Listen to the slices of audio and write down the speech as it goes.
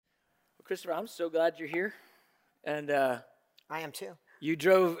Christopher, I'm so glad you're here. And I am too. you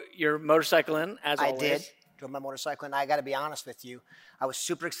drove your motorcycle in, as I always. did. Drove my motorcycle, and I got to be honest with you. I was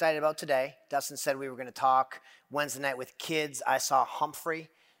super excited about today. Dustin said we were going to talk Wednesday night with kids. I saw Humphrey,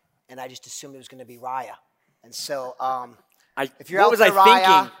 and I just assumed it was going to be Raya. And so if you're out there,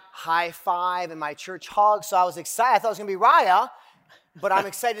 Raya, high five and my church hug. So I was excited. I thought it was going to be Raya, but I'm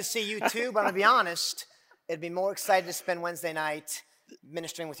excited to see you too. But I'm going to be honest, it'd be more excited to spend Wednesday night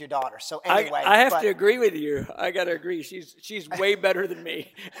ministering with your daughter. So anyway. I have to agree with you. I got to agree. She's way better than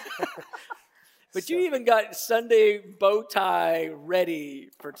me. But you even got Sunday bow tie ready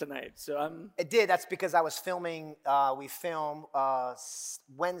for tonight. So It did. That's because I was filming. We film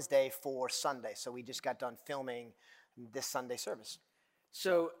Wednesday for Sunday. So we just got done filming this Sunday service.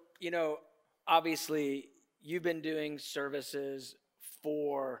 So, obviously you've been doing services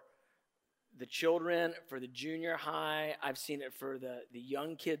for the children, for the junior high. I've seen it for the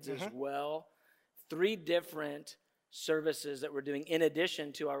young kids as well. 3 different services that we're doing in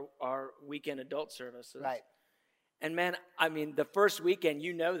addition to our weekend adult services. Right. And man, I mean, the first weekend,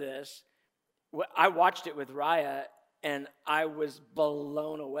 this, I watched it with Raya and I was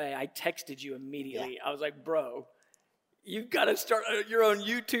blown away. I texted you immediately. Yeah. I was like, bro, you got to start your own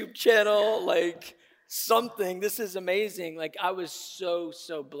YouTube channel, like something. This is amazing. Like I was so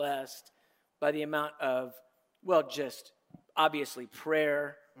blessed by the amount of, just obviously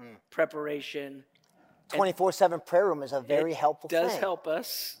prayer, preparation. 24/7 prayer room is a very helpful thing. It does help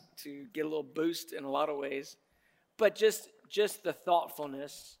us to get a little boost in a lot of ways. But just the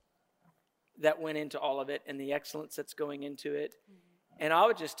thoughtfulness that went into all of it and the excellence that's going into it. And I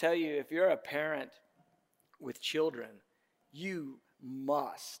would just tell you, if you're a parent with children, you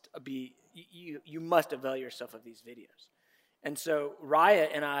must avail yourself of these videos. And so Raya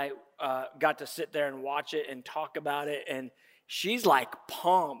and I got to sit there and watch it and talk about it, and she's like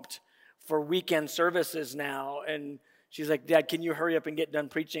pumped for weekend services now. And she's like, Dad, can you hurry up and get done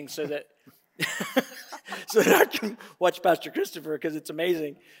preaching so that I can watch Pastor Christopher, because it's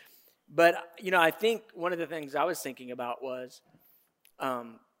amazing. But, I think one of the things I was thinking about was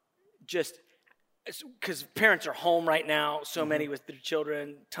just because parents are home right now, so many with their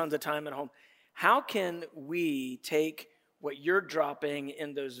children, tons of time at home. How can we take what you're dropping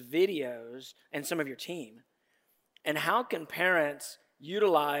in those videos and some of your team, and how can parents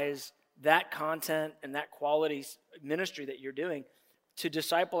utilize that content and that quality ministry that you're doing to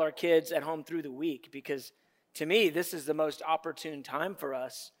disciple our kids at home through the week? Because to me, this is the most opportune time for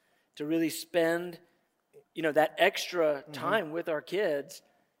us to really spend, that extra time with our kids,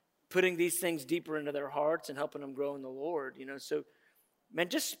 putting these things deeper into their hearts and helping them grow in the Lord, So, man,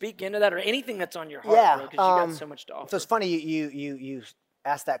 just speak into that or anything that's on your heart, bro, because you got so much to offer. So it's funny you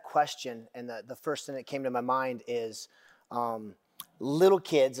asked that question, and the first thing that came to my mind is little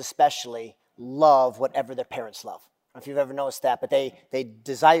kids especially love whatever their parents love. I don't know if you've ever noticed that, but they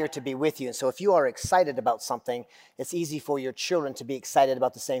desire to be with you. And so if you are excited about something, it's easy for your children to be excited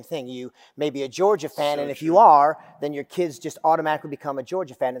about the same thing. You may be a Georgia fan, and if you are, then your kids just automatically become a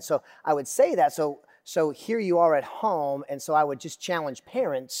Georgia fan. And so I would say that. So here you are at home, and so I would just challenge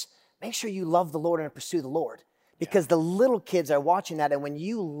parents, make sure you love the Lord and pursue the Lord. Because the little kids are watching that, and when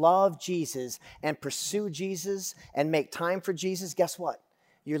you love Jesus and pursue Jesus and make time for Jesus, guess what?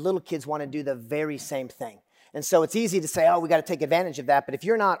 Your little kids want to do the very same thing. And so it's easy to say, we got to take advantage of that. But if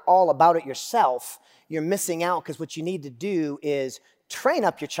you're not all about it yourself, you're missing out, because what you need to do is train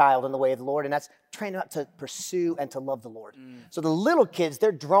up your child in the way of the Lord, and that's train up to pursue and to love the Lord. So the little kids,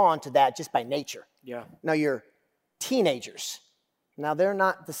 they're drawn to that just by nature. Yeah. Now your teenagers, now they're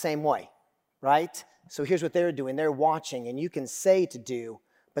not the same way, right? So here's what they're doing. They're watching, and you can say to do,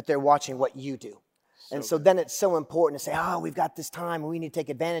 but they're watching what you do. And so then it's so important to say, we've got this time, and we need to take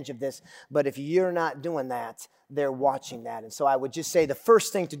advantage of this. But if you're not doing that, they're watching that. And so I would just say the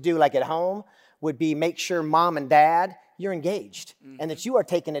first thing to do, like at home, would be make sure mom and dad, you're engaged, and that you are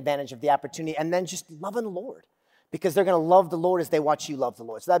taking advantage of the opportunity, and then just loving the Lord, because they're going to love the Lord as they watch you love the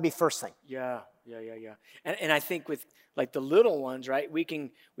Lord. So that'd be first thing. Yeah. And I think with like the little ones, right, we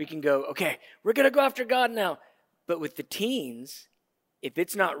can go, okay, we're going to go after God now. But with the teens, if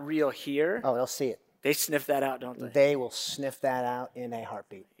it's not real here, they'll see it. They sniff that out, don't they? They will sniff that out in a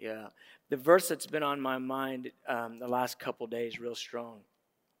heartbeat. Yeah. The verse that's been on my mind the last couple days real strong,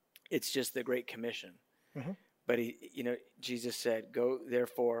 it's just the Great Commission. But Jesus said, go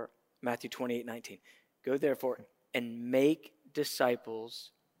therefore, Matthew 28:19, go therefore and make disciples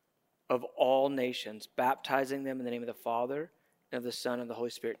of all nations, baptizing them in the name of the Father and of the Son and the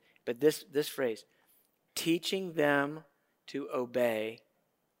Holy Spirit. But this phrase, teaching them to obey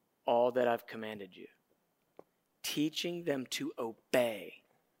all that I've commanded you. Teaching them to obey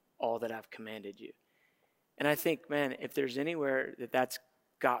all that I've commanded you. And I think, man, if there's anywhere that's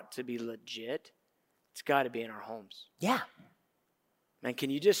got to be legit, it's got to be in our homes. Yeah. Man, can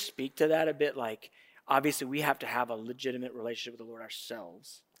you just speak to that a bit? Like, obviously, we have to have a legitimate relationship with the Lord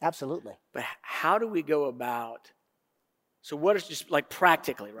ourselves. Absolutely. But how do we go about? So what is just like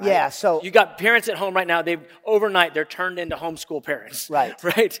practically, right? Yeah, so you got parents at home right now, overnight they're turned into homeschool parents. Right.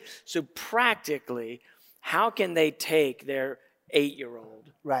 Right? So practically, how can they take their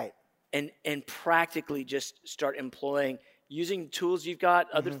 8-year-old right. and practically just start using tools you've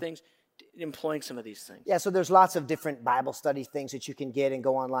got, other things, employing some of these things? Yeah, so there's lots of different Bible study things that you can get and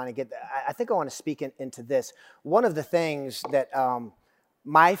go online and get. I think I want to speak into this. One of the things that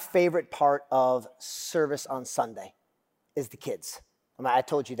my favorite part of service on Sunday is the kids. I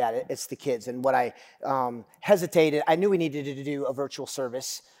told you that. It's the kids. And what I hesitated, I knew we needed to do a virtual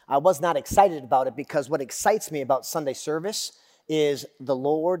service. I was not excited about it because what excites me about Sunday service is the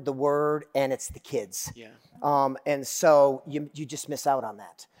Lord, the Word, and it's the kids. Yeah. And so you just miss out on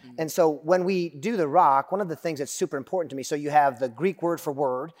that. Mm-hmm. And so when we do the rock, one of the things that's super important to me, so you have the Greek word for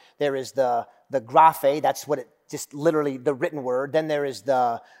word. There is the graphe, that's what it just literally the written word. Then there is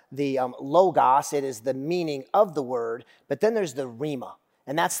the logos, it is the meaning of the word. But then there's the rhema,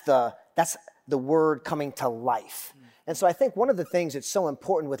 and that's the word coming to life. Mm. And so I think one of the things that's so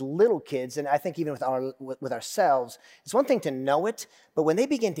important with little kids, and I think even with ourselves, it's one thing to know it, but when they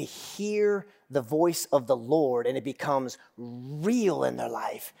begin to hear the voice of the Lord and it becomes real in their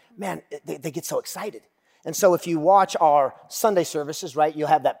life, man, they get so excited. And so if you watch our Sunday services, right, you'll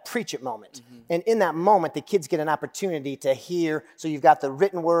have that preach it moment. Mm-hmm. And in that moment, the kids get an opportunity to hear. So you've got the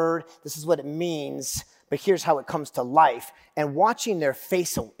written word. This is what it means, but here's how it comes to life. And watching their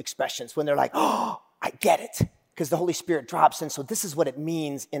facial expressions when they're like, oh, I get it. Because the Holy Spirit drops in. So this is what it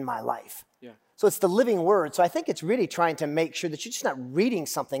means in my life. Yeah. So it's the living word. So I think it's really trying to make sure that you're just not reading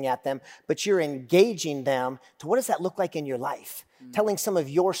something at them, but you're engaging them to what does that look like in your life? Mm-hmm. Telling some of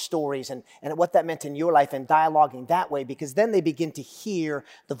your stories and what that meant in your life and dialoguing that way, because then they begin to hear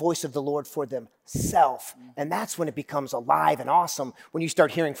the voice of the Lord for themselves. Mm-hmm. And that's when it becomes alive and awesome, when you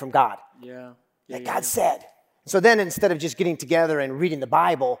start hearing from God. Yeah. That God said. So then instead of just getting together and reading the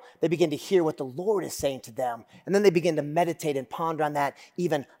Bible, they begin to hear what the Lord is saying to them. And then they begin to meditate and ponder on that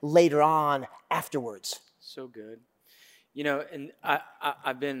even later on afterwards. So good. You know, and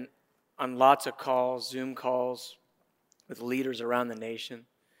I've been on lots of calls, Zoom calls with leaders around the nation.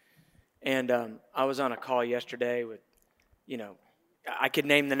 And I was on a call yesterday with, you know, I could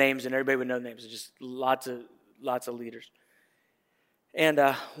name the names and everybody would know the names. Just lots of leaders. And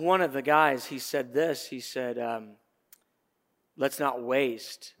one of the guys, he said this. He said, let's not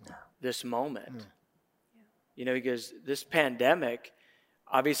waste this moment. Mm. You know, because this pandemic,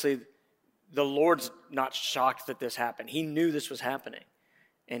 obviously, the Lord's not shocked that this happened. He knew this was happening.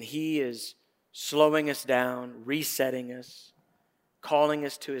 And he is slowing us down, resetting us, calling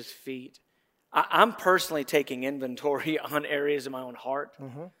us to his feet. I'm personally taking inventory on areas of my own heart.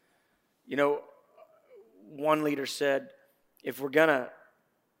 Mm-hmm. You know, one leader said, if we're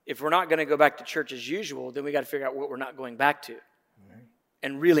not gonna go back to church as usual, then we got to figure out what we're not going back to,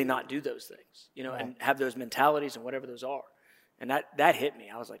 and really not do those things, you know, and have those mentalities and whatever those are. And that hit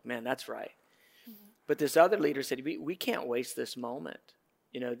me. I was like, man, that's right. Mm-hmm. But this other leader said, we can't waste this moment,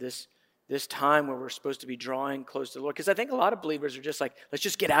 you know, this time where we're supposed to be drawing close to the Lord. Because I think a lot of believers are just like, let's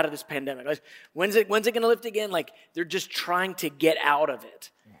just get out of this pandemic. When's it going to lift again? Like they're just trying to get out of it.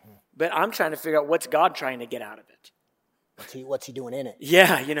 Mm-hmm. But I'm trying to figure out what's God trying to get out of it. What's he doing in it?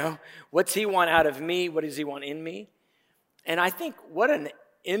 Yeah, you know, what's he want out of me? What does he want in me? And I think what an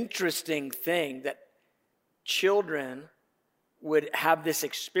interesting thing that children would have this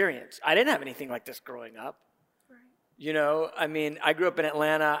experience. I didn't have anything like this growing up. Right. You know, I mean, I grew up in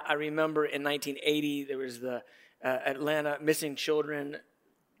Atlanta. I remember in 1980, there was the Atlanta missing children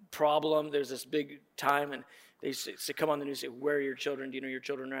problem. There was this big time, and they used to come on the news and say, where are your children? Do you know your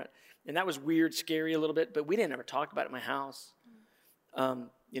children are at? And that was weird, scary a little bit, but we didn't ever talk about it in my house.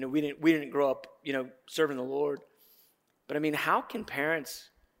 You know, we didn't grow up, you know, serving the Lord. But I mean, how can parents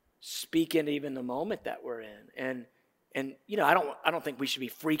speak into even the moment that we're in? And you know, I don't think we should be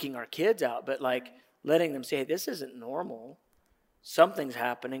freaking our kids out, but like letting them say, hey, this isn't normal. Something's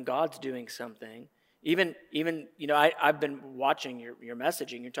happening. God's doing something. Even you know, I've been watching your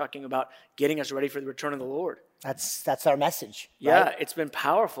messaging. You're talking about getting us ready for the return of the Lord. That's our message. Yeah, right? It's been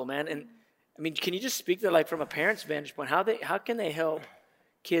powerful, man. And I mean, can you just speak to like from a parent's vantage point, how can they help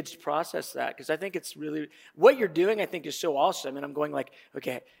kids process that? Because I think it's really what you're doing. I think is so awesome. And I'm going like,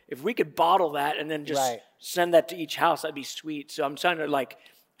 okay, if we could bottle that and then just send that to each house, that'd be sweet. So I'm trying to like,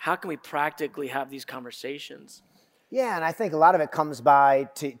 how can we practically have these conversations? Yeah, and I think a lot of it comes by,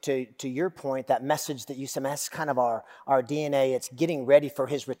 to your point, that message that you said, that's kind of our DNA. It's getting ready for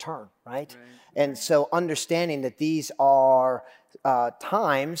his return, right? And so understanding that these are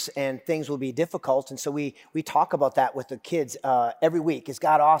times and things will be difficult. And so we talk about that with the kids every week. Is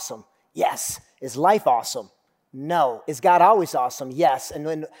God awesome? Yes. Is life awesome? No. Is God always awesome? Yes. And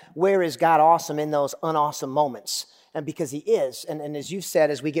then where is God awesome in those unawesome moments? And because he is. And as you said,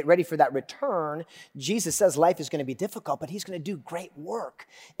 as we get ready for that return, Jesus says life is going to be difficult, but he's going to do great work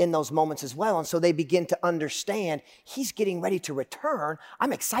in those moments as well. And so they begin to understand he's getting ready to return.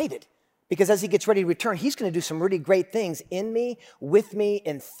 I'm excited because as he gets ready to return, he's going to do some really great things in me, with me,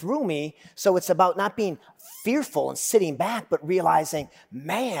 and through me. So it's about not being fearful and sitting back, but realizing,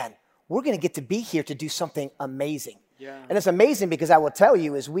 man, we're going to get to be here to do something amazing. Yeah. And it's amazing because I will tell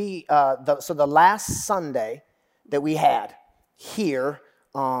you, as the last Sunday that we had here,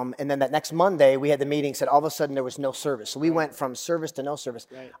 and then that next Monday we had the meeting, said all of a sudden there was no service. So we went from service to no service.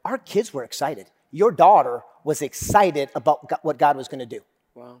 Right. Our kids were excited. Your daughter was excited about what God was going to do.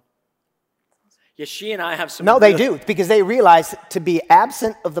 Wow. Yeah, she and I have some... No, they do, because they realize to be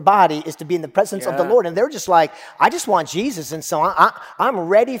absent of the body is to be in the presence of the Lord. And they're just like, I just want Jesus. And so I'm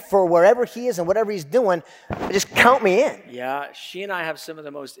ready for wherever he is and whatever he's doing. Just count me in. Yeah, she and I have some of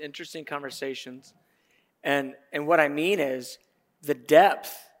the most interesting conversations. And what I mean is the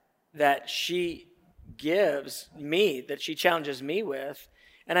depth that she gives me, that she challenges me with.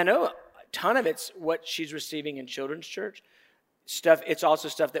 And I know a ton of it's what she's receiving in children's church. Stuff. It's also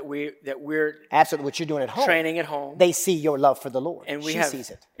stuff that we're absolutely what you're doing at home, training at home. They see your love for the Lord, and she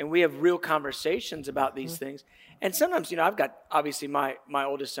sees it, and we have real conversations about these things. And sometimes, I've got obviously my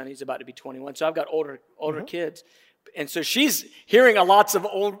oldest son. He's about to be 21, so I've got older kids, and so she's hearing lots of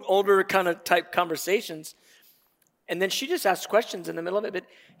older kind of type conversations, and then she just asks questions in the middle of it. But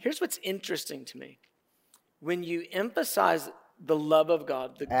here's what's interesting to me: when you emphasize the love of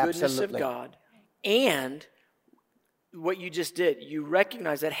God, the goodness of God, and what you just did, you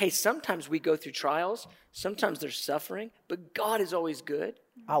recognize that, hey, sometimes we go through trials, sometimes there's suffering, but God is always good.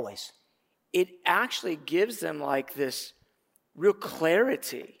 Always. It actually gives them like this real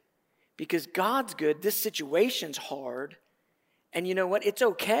clarity because God's good, this situation's hard, and you know what? It's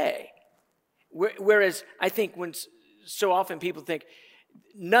okay. Whereas I think when so often people think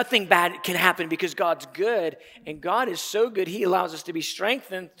nothing bad can happen because God's good, and God is so good, he allows us to be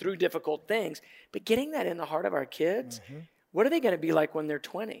strengthened through difficult things. But getting that in the heart of our kids, what are they going to be like when they're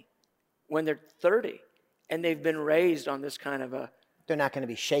 20, when they're 30, and they've been raised on this kind of a... They're not going to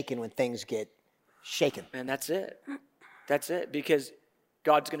be shaken when things get shaken. And that's it. That's it, because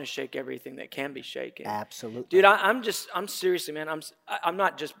God's going to shake everything that can be shaken. Absolutely. Dude, I'm seriously, man, I'm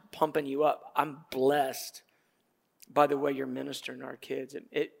not just pumping you up. I'm blessed by the way you're ministering to our kids.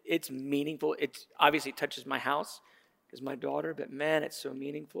 It's meaningful. It's obviously touches my house because my daughter, but man, it's so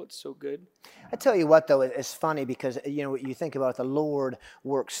meaningful. It's so good. I tell you what, though, it's funny because, you think about it, the Lord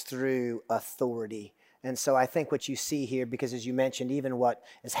works through authority. And so I think what you see here, because as you mentioned, even what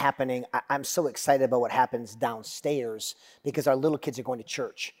is happening, I'm so excited about what happens downstairs because our little kids are going to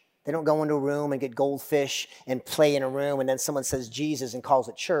church. They don't go into a room and get goldfish and play in a room and then someone says Jesus and calls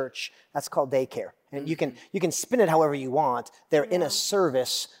it church. That's called daycare. And you can spin it however you want. They're in a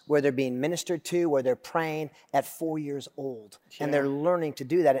service where they're being ministered to, where they're praying at 4 years old. Yeah. And they're learning to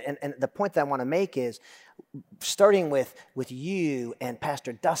do that. And the point that I want to make is, starting with you and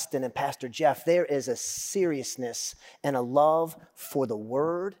Pastor Dustin and Pastor Jeff, there is a seriousness and a love for the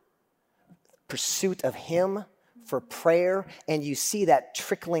Word, pursuit of Him, for prayer, and you see that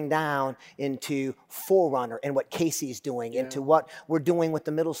trickling down into Forerunner and what Casey's doing, into what we're doing with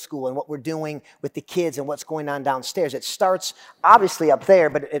the middle school and what we're doing with the kids and what's going on downstairs. It starts obviously up there,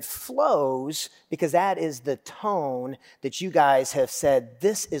 but it flows because that is the tone that you guys have said,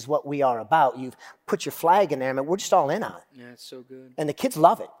 this is what we are about. You've put your flag in there, and we're just all in on it. Yeah, it's so good. And the kids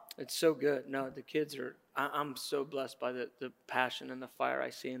love it. It's so good. No, the kids are, I'm so blessed by the passion and the fire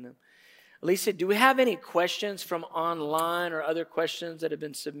I see in them. Lisa, do we have any questions from online or other questions that have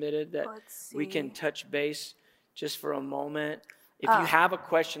been submitted that we can touch base just for a moment? If you have a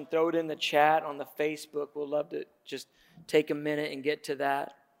question, throw it in the chat on the Facebook. We'll love to just take a minute and get to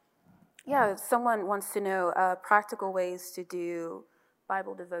that. Yeah, someone wants to know practical ways to do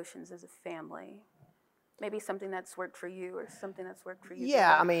Bible devotions as a family. Maybe something that's worked for you or something that's worked for you.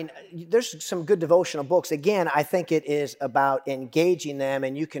 Yeah, I mean, there's some good devotional books. Again, I think it is about engaging them,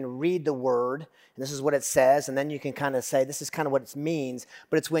 and you can read the Word, and this is what it says, and then you can kind of say, this is kind of what it means,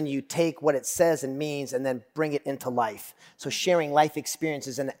 but it's when you take what it says and means and then bring it into life. So sharing life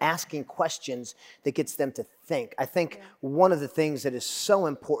experiences and asking questions that gets them to think. I think one of the things that is so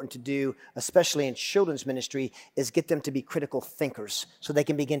important to do, especially in children's ministry, is get them to be critical thinkers so they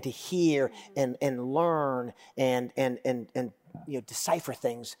can begin to hear and learn and decipher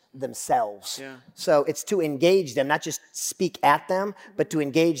things themselves. Yeah. So it's to engage them, not just speak at them, but to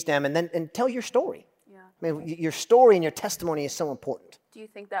engage them and tell your story. Yeah. I mean, your story and your testimony is so important. Do you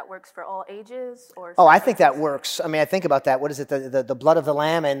think that works for all ages? Or Oh, I think that works. I mean, I think about that. What is it? The blood of the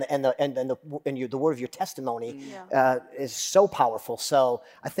lamb and the word of your testimony is so powerful. So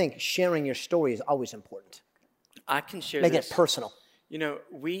I think sharing your story is always important. I can share Make this. it personal. You know,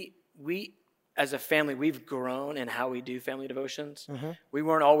 we as a family, we've grown in how we do family devotions. We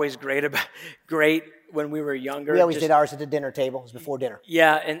weren't always great when we were younger. We always did ours at the dinner table. It was before dinner.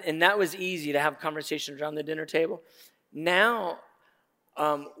 Yeah, and that was easy to have conversations around the dinner table. Now,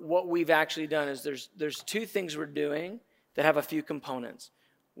 what we've actually done is there's two things we're doing that have a few components.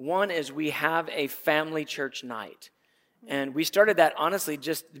 One is we have a family church night. And we started that, honestly,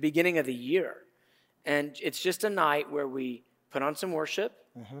 just the beginning of the year. And it's just a night where we put on some worship,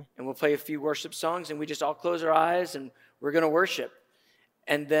 and we'll play a few worship songs, and we just all close our eyes, and we're going to worship.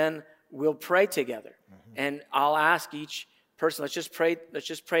 And then we'll pray together. And I'll ask each person, let's just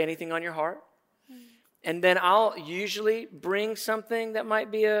pray anything on your heart. And then I'll usually bring something that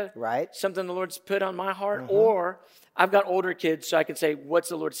might be something the Lord's put on my heart. Or I've got older kids, so I can say, what's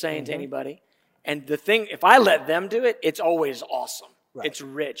the Lord saying to anybody? And the thing, if I let them do it, it's always awesome. Right. It's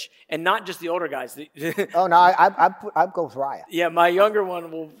rich. And not just the older guys. Oh, no, I'd go with Raya. Yeah, my younger one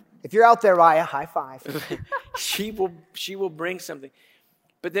will. If you're out there, Raya, high five. She will bring something.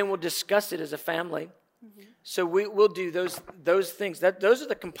 But then we'll discuss it as a family. So we'll do those things. Those are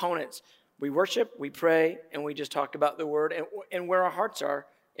the components. We worship, we pray, and we just talk about the word and where our hearts are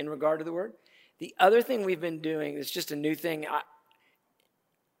in regard to the word. The other thing we've been doing is just a new thing. I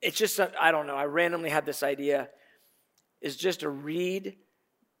don't know. I randomly had this idea, is just to read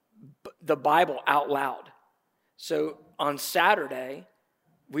the Bible out loud. So on Saturday,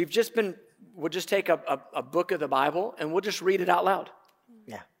 we'll just take a book of the Bible and we'll just read it out loud.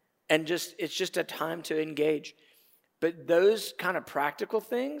 Yeah. And it's just a time to engage. But those kind of practical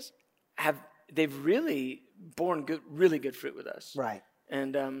things they've really borne really good fruit with us. Right.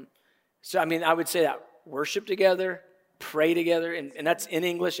 And so, I mean, I would say that worship together, pray together, and that's in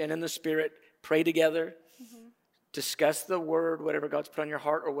English and in the Spirit, pray together, discuss the word, whatever God's put on your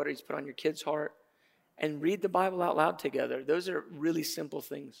heart or what he's put on your kid's heart, and read the Bible out loud together. Those are really simple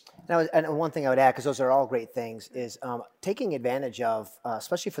things. And one thing I would add, because those are all great things, is taking advantage of,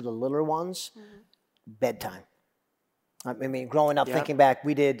 especially for the littler ones, bedtime. I mean, growing up, thinking back,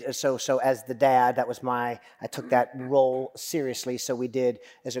 we did, so as the dad, I took that role seriously. So we did,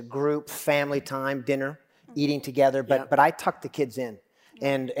 as a group, family time, dinner, eating together. But I tucked the kids in,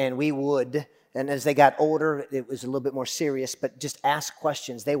 and we would, and as they got older, it was a little bit more serious, but just ask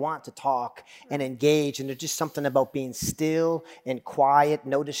questions. They want to talk and engage, and there's just something about being still and quiet,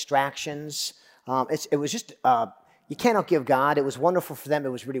 no distractions. It was just... you can't outgive God. It was wonderful for them. It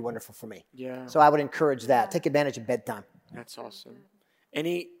was really wonderful for me. Yeah. So I would encourage that. Take advantage of bedtime. That's awesome.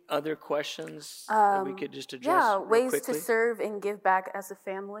 Any other questions that we could just address real ways quickly? to serve and give back as a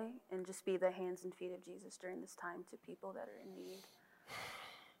family and just be the hands and feet of Jesus during this time to people that are in need.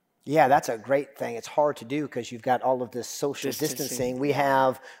 Yeah, that's a great thing. It's hard to do because you've got all of this social distancing. We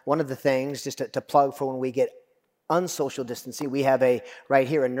have one of the things, just to plug for when we get unsocial distancing, we have right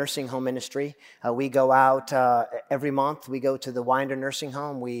here a nursing home ministry. We go out every month. We go to the Winder Nursing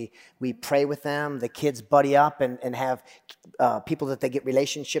Home. We pray with them. The kids buddy up and have people that they get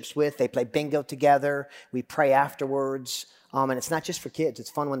relationships with. They play bingo together. We pray afterwards. And it's not just for kids. It's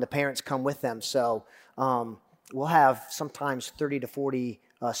fun when the parents come with them. So we'll have sometimes 30 to 40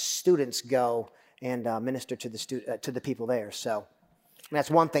 students go and minister to the people there. So. And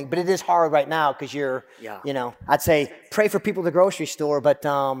that's one thing, but it is hard right now because I'd say pray for people at the grocery store, but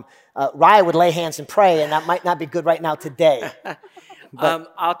Raya would lay hands and pray, and that might not be good right now today.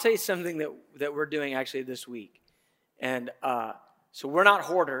 I'll tell you something that we're doing actually this week. And so we're not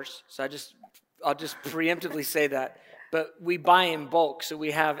hoarders, so I'll just preemptively say that, but we buy in bulk, so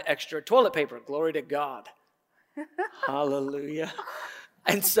we have extra toilet paper. Glory to God. Hallelujah.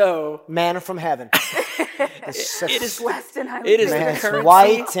 And so, manna from heaven. It is blessed and highly it is the currency.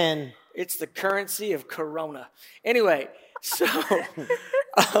 White and it's the currency of Corona. Anyway, so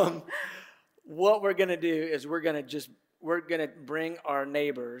what we're gonna do is we're gonna bring our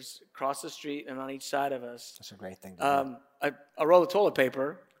neighbors across the street and on each side of us. That's a great thing. To do. A roll of toilet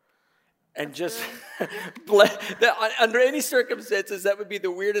paper. And just under any circumstances, that would be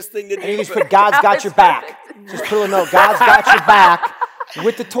the weirdest thing to do. And you just put God's got your back. Just put a note. God's got your back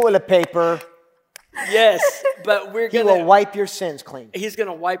with the toilet paper. Yes, but we're He going to. will wipe your sins clean. He's going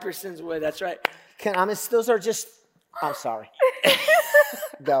to wipe your sins away. That's right. Those are just, I'm sorry.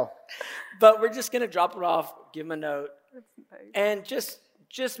 Go. But we're just going to drop it off, give them a note, That's nice. and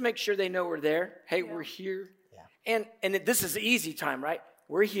just make sure they know we're there. Hey, we're here. Yeah. And this is the easy time, right?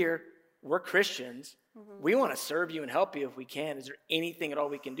 We're here. We're Christians. We want to serve you and help you if we can. Is there anything at all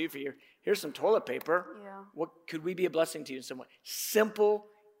we can do for you? Here's some toilet paper. Yeah. What could we be a blessing to you in some way? Simple,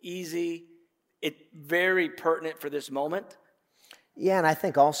 easy, very pertinent for this moment. Yeah, and I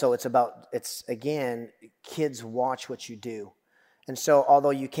think also again, kids watch what you do. And so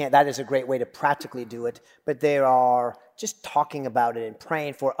although you can't, that is a great way to practically do it, but there are just talking about it and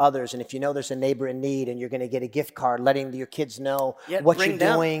praying for others. And if you know there's a neighbor in need and you're going to get a gift card, letting your kids know what you're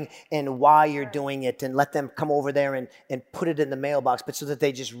doing and why you're doing it, and let them come over there and put it in the mailbox, but so that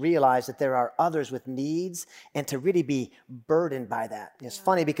they just realize that there are others with needs and to really be burdened by that. It's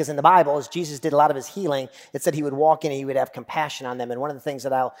funny because in the Bible, as Jesus did a lot of his healing, it said he would walk in and he would have compassion on them. And one of the things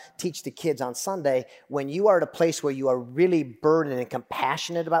that I'll teach the kids on Sunday, when you are at a place where you are really burdened and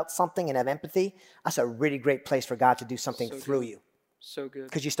compassionate about something and have empathy, that's a really great place for God to do something through you. So good.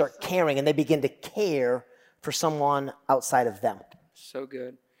 Because you start caring and they begin to care for someone outside of them. So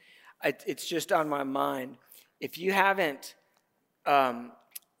good. It's just on my mind. If you haven't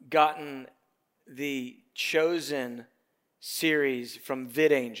gotten the Chosen series from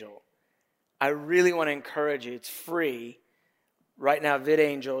VidAngel, I really want to encourage you. It's free. Right now,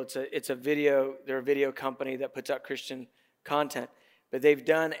 VidAngel, it's a video, they're a video company that puts out Christian content. But they've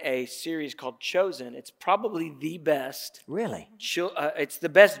done a series called Chosen. It's probably the best. Really? It's the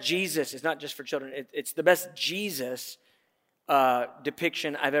best Jesus. It's not just for children. It's the best Jesus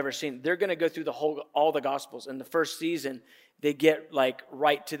depiction I've ever seen. They're going to go through all the Gospels. In the first season, they get like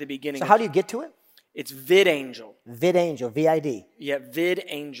right to the beginning. So how do you get to it? It's VidAngel. VidAngel, V-I-D. Yeah,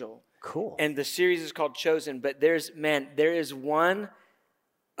 VidAngel. Cool. And the series is called Chosen. But there is one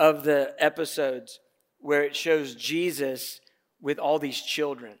of the episodes where it shows Jesus with all these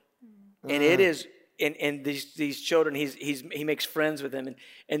children, and it is, and these children, he makes friends with them,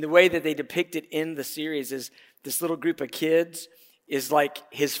 and the way that they depict it in the series is this little group of kids is like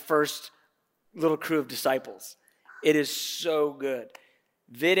his first little crew of disciples. It is so good.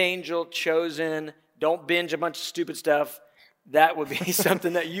 VidAngel, Chosen. Don't binge a bunch of stupid stuff. That would be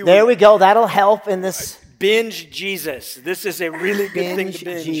something that you. There we go. That'll help in this. Binge Jesus. This is a really good thing to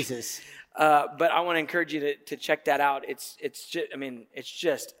binge. Jesus. But I want to encourage you to check that out. It's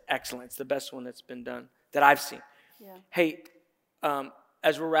just excellent. It's the best one that's been done that I've seen. Yeah. Hey,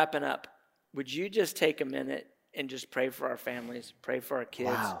 as we're wrapping up, would you just take a minute and just pray for our families, pray for our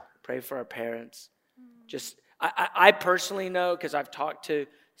kids, pray for our parents? Just, I personally know, because I've talked to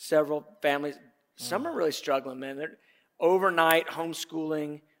several families, some are really struggling, man. They're overnight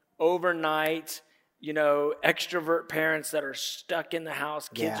homeschooling, overnight, extrovert parents that are stuck in the house.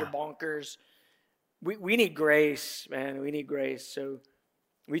 Kids are bonkers. We need grace, man. We need grace. So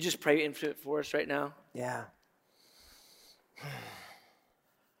we just pray infinite for us right now. Yeah.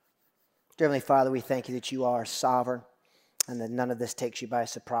 Dear Heavenly Father, we thank you that you are sovereign and that none of this takes you by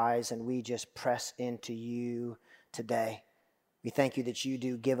surprise, and we just press into you today. We thank you that you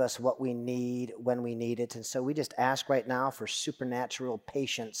do give us what we need when we need it. And so we just ask right now for supernatural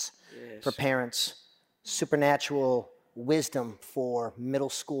patience for parents, supernatural wisdom for middle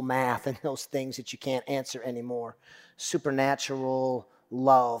school math and those things that you can't answer anymore, supernatural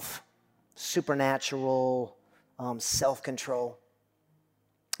love, supernatural self-control.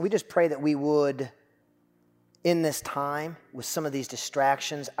 We just pray that we would, in this time, with some of these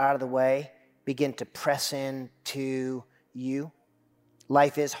distractions out of the way, begin to press in to you.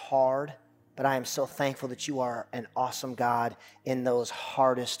 Life is hard, but I am so thankful that you are an awesome God in those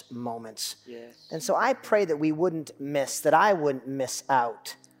hardest moments. Yes. And so I pray that we wouldn't miss, that I wouldn't miss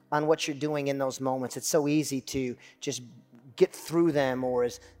out on what you're doing in those moments. It's so easy to just get through them, or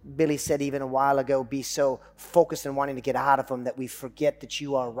as Billy said even a while ago, be so focused on wanting to get out of them that we forget that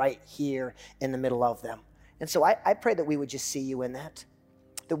you are right here in the middle of them. And so I pray that we would just see you in that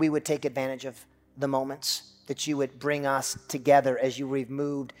we would take advantage of the moments, that you would bring us together as you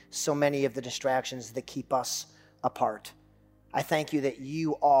removed so many of the distractions that keep us apart. I thank you that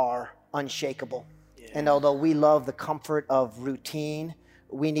you are unshakable. Yeah. And although we love the comfort of routine,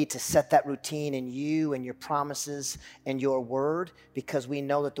 we need to set that routine in you and your promises and your word, because we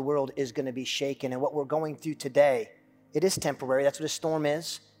know that the world is going to be shaken. And what we're going through today, it is temporary. That's what a storm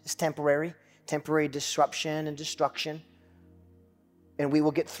is. It's temporary disruption and destruction. And we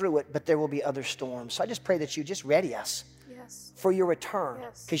will get through it, but there will be other storms. So I just pray that you just ready us for your return,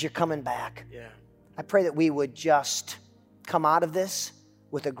 because you're coming back. Yeah. I pray that we would just come out of this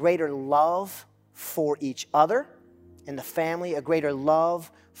with a greater love for each other in the family, a greater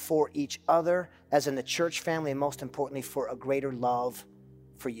love for each other as in the church family, and most importantly, for a greater love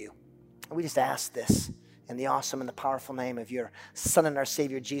for you. And we just ask this in the awesome and the powerful name of your Son and our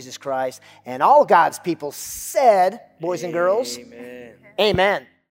Savior, Jesus Christ. And all God's people said, boys and girls, Amen. Amen.